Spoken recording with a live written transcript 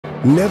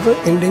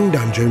Never-ending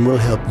Dungeon will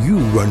help you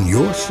run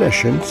your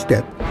session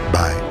step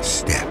by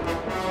step.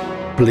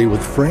 Play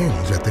with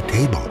friends at the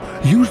table.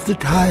 Use the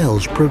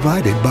tiles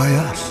provided by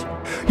us.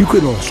 You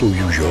can also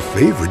use your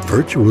favorite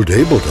virtual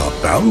tabletop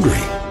boundary,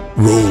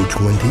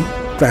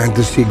 Roll20,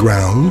 Fantasy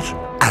Grounds,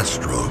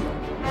 Astro,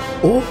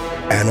 or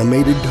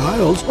animated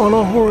tiles on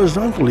a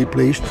horizontally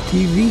placed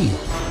TV.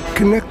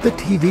 Connect the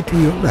TV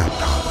to your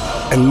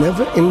laptop, and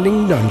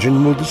Never-ending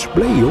Dungeon will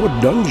display your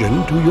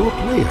dungeon to your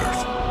players.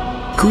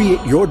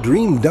 Create your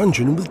dream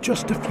dungeon with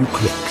just a few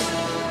clicks.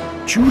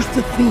 Choose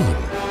the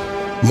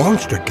theme,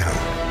 monster count,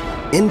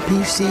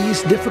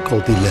 NPC's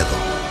difficulty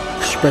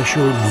level,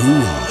 special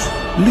rooms,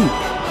 loot,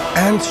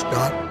 and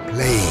start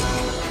playing.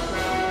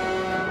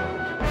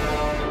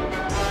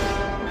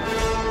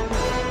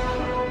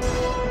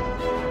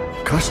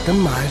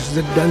 Customize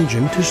the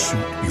dungeon to suit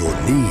your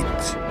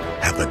needs.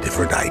 Have a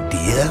different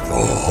idea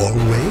for a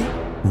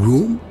hallway,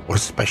 room, or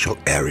special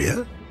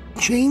area?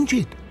 Change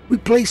it.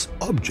 Replace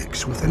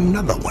objects with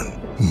another one.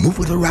 Move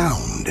it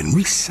around and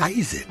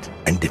resize it.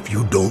 And if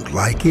you don't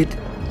like it,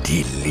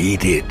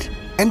 delete it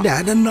and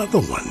add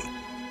another one.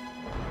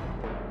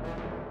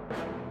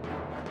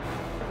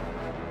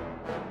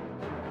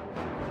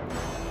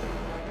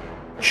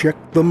 Check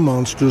the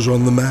monsters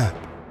on the map.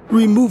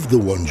 Remove the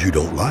ones you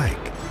don't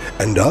like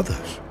and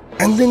others,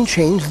 and then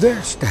change their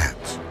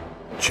stats.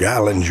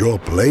 Challenge your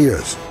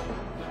players.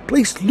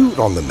 Place loot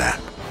on the map.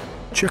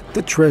 Check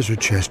the treasure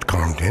chest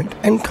content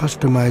and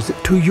customize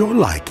it to your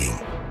liking.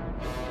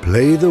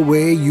 Play the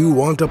way you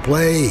want to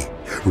play.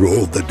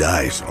 Roll the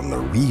dice on the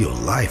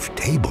real-life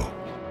table.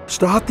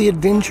 Start the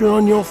adventure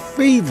on your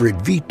favorite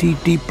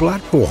VTT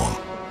platform.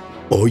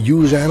 Or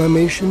use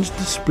animations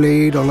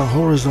displayed on a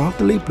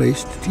horizontally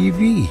placed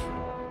TV.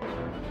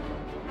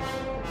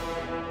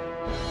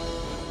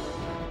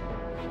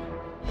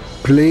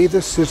 Play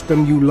the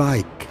system you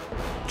like.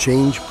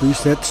 Change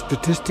preset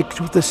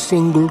statistics with a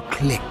single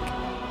click.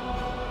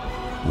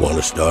 Want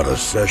to start a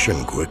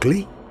session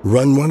quickly?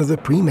 Run one of the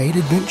pre-made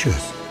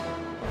adventures.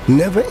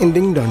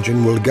 Never-ending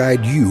Dungeon will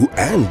guide you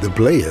and the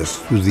players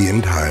through the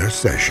entire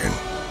session.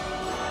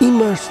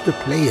 Immerse the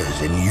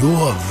players in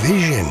your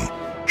vision.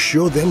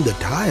 Show them the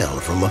tile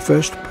from a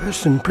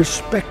first-person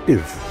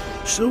perspective.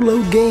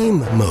 Solo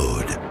game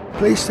mode.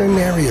 Play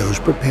scenarios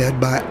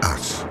prepared by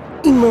us.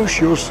 Immerse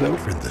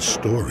yourself in the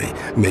story.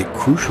 Make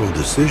crucial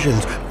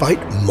decisions.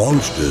 Fight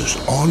monsters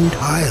on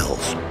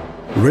tiles.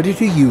 Ready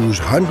to use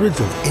hundreds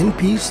of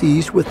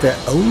NPCs with their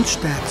own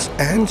stats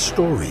and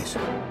stories.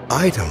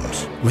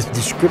 Items with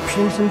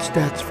descriptions and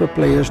stats for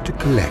players to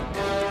collect.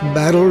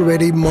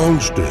 Battle-ready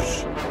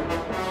monsters.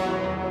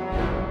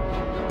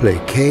 Play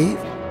cave,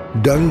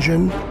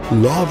 dungeon,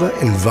 lava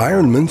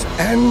environments,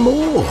 and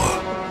more.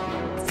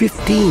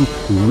 15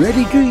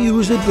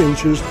 ready-to-use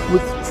adventures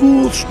with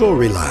full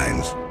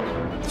storylines.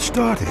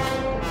 Start it,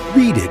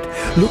 read it,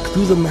 look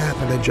through the map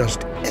and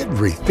adjust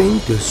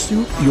everything to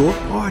suit your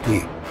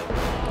party.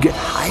 Get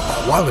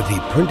high-quality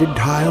printed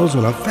tiles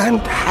in a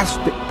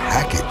fantastic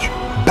package.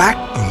 Back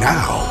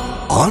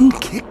now on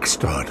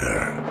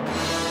Kickstarter.